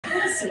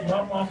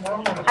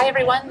Hi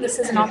everyone, this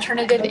is an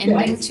alternative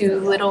ending to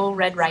Little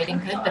Red Riding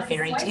Hood, the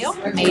fairy tale,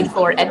 made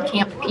for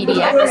EdCamp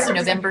PDX,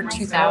 November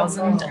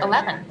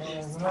 2011.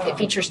 It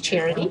features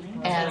Charity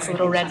as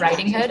Little Red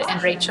Riding Hood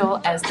and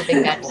Rachel as the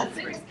Big Bad Wolf.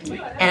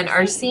 And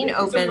our scene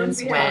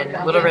opens when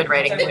Little Red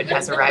Riding Hood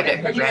has arrived at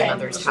her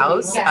grandmother's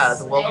house.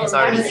 The wolf has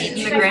already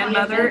eaten the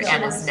grandmother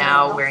and is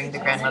now wearing the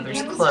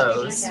grandmother's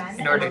clothes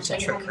in order to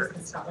trick her.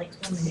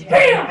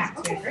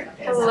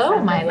 Hello,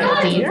 my little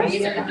dear.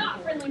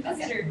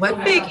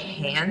 What big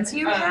hands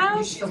you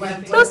have?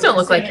 Those don't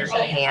look like your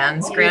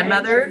hands,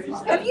 grandmother.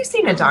 Have you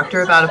seen a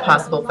doctor about a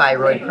possible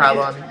thyroid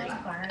problem?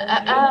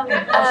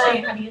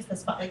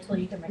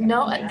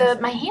 No,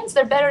 my hands,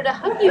 they're better to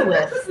hug you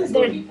with.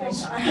 They're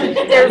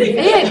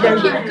big,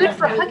 they're good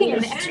for hugging,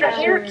 and the extra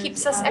hair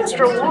keeps us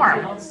extra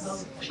warm.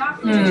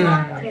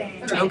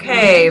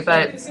 Okay,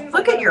 but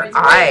look at your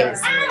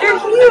eyes. They're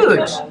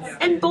huge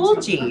and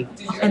bulgy,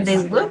 and they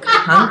look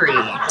hungry.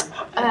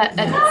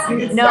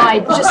 No,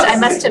 I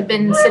must have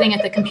been sitting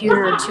at the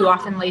computer too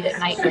often late at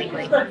night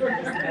lately.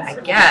 I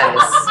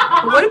guess.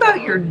 But what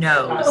about your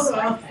nose?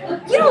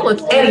 You don't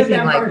look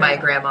anything like my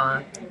grandma.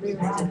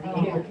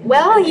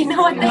 Well, you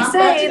know what they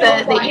say,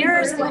 the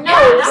ears and the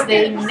nose,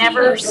 they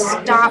never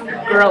stop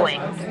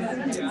growing.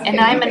 And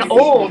I'm an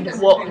old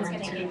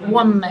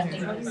woman.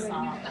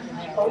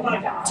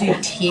 Do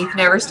teeth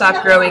never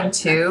stop growing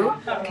too?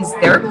 Because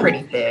they're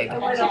pretty big.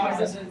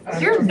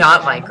 You're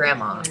not my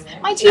grandma.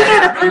 My teeth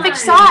are the perfect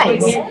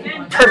size.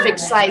 Perfect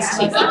size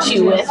to eat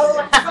you with.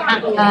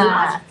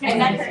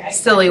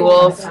 Silly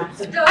wolf.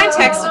 I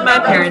texted my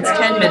parents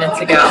 10 minutes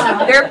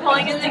ago. They're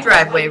pulling in the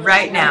driveway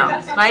right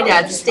now. My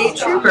dad's a state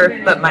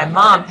trooper, but my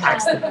mom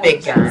packs the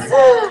big guns.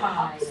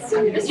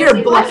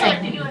 You're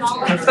bluffing.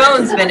 My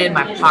phone's been in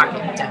my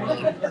pocket,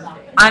 dummy.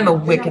 I'm a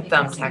wicked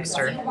thumb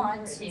texter.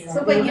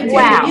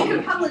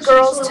 Wow.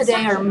 Girls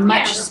today are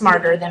much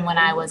smarter than when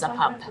I was a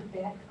pup.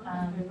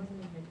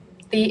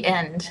 The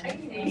end.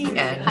 The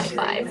end.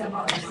 High five.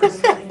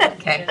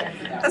 Okay,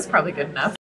 that's probably good enough.